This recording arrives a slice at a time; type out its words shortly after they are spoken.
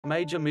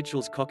Major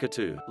Mitchell's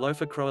cockatoo,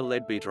 Lophochroa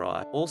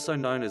leadbeateri, also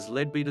known as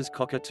Leadbeater's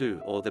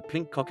cockatoo or the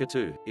pink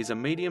cockatoo, is a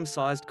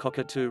medium-sized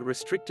cockatoo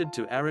restricted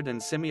to arid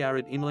and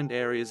semi-arid inland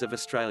areas of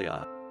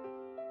Australia.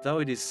 Though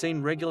it is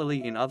seen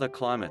regularly in other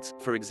climates,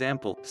 for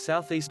example,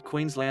 southeast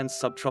Queensland's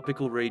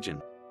subtropical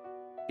region.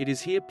 It is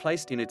here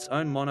placed in its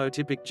own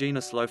monotypic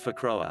genus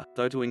Lophochroa,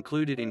 though to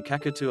include it in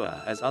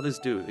Cacatua as others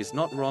do is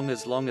not wrong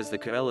as long as the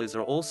corellas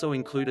are also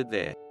included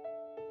there.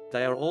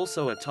 They are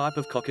also a type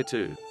of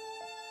cockatoo.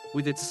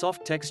 With its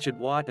soft textured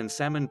white and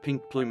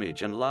salmon-pink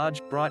plumage and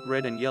large, bright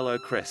red and yellow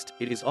crest,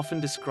 it is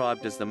often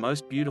described as the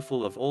most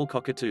beautiful of all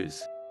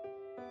cockatoos.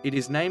 It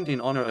is named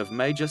in honor of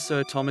Major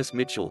Sir Thomas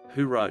Mitchell,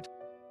 who wrote,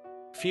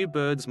 "Few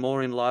birds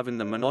more enliven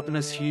the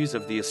monotonous hues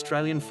of the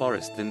Australian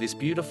forest than this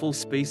beautiful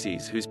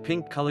species whose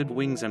pink-colored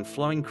wings and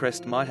flowing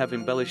crest might have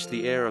embellished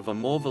the air of a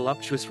more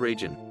voluptuous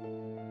region."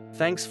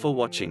 Thanks for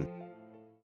watching.